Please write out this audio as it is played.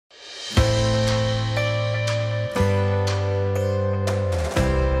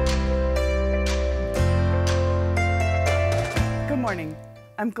morning.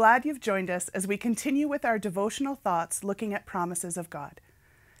 I'm glad you've joined us as we continue with our devotional thoughts looking at promises of God.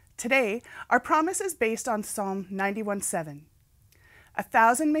 Today, our promise is based on Psalm 91:7.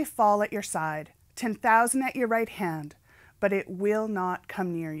 1,000 may fall at your side, 10,000 at your right hand, but it will not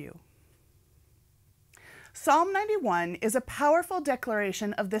come near you. Psalm 91 is a powerful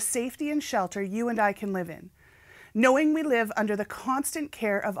declaration of the safety and shelter you and I can live in, knowing we live under the constant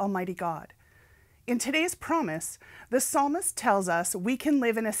care of Almighty God. In today's promise, the psalmist tells us we can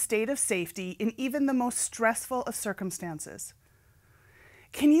live in a state of safety in even the most stressful of circumstances.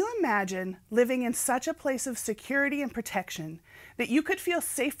 Can you imagine living in such a place of security and protection that you could feel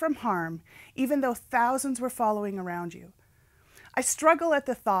safe from harm even though thousands were following around you? I struggle at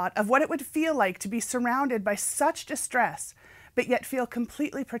the thought of what it would feel like to be surrounded by such distress, but yet feel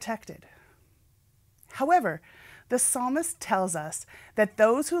completely protected. However, the psalmist tells us that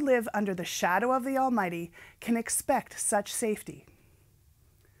those who live under the shadow of the Almighty can expect such safety.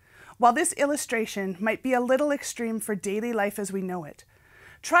 While this illustration might be a little extreme for daily life as we know it,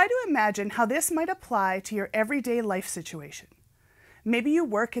 try to imagine how this might apply to your everyday life situation. Maybe you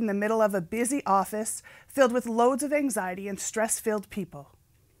work in the middle of a busy office filled with loads of anxiety and stress-filled people.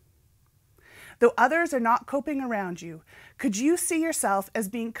 Though others are not coping around you, could you see yourself as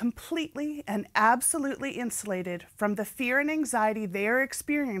being completely and absolutely insulated from the fear and anxiety they are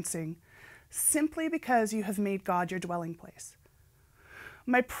experiencing simply because you have made God your dwelling place?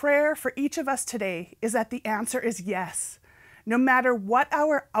 My prayer for each of us today is that the answer is yes. No matter what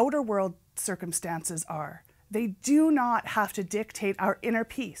our outer world circumstances are, they do not have to dictate our inner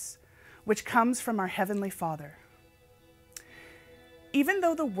peace, which comes from our Heavenly Father. Even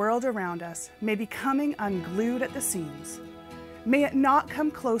though the world around us may be coming unglued at the seams, may it not come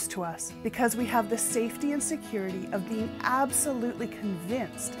close to us because we have the safety and security of being absolutely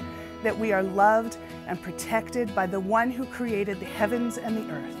convinced that we are loved and protected by the one who created the heavens and the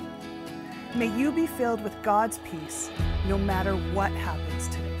earth. May you be filled with God's peace no matter what happens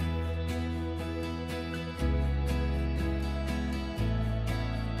today.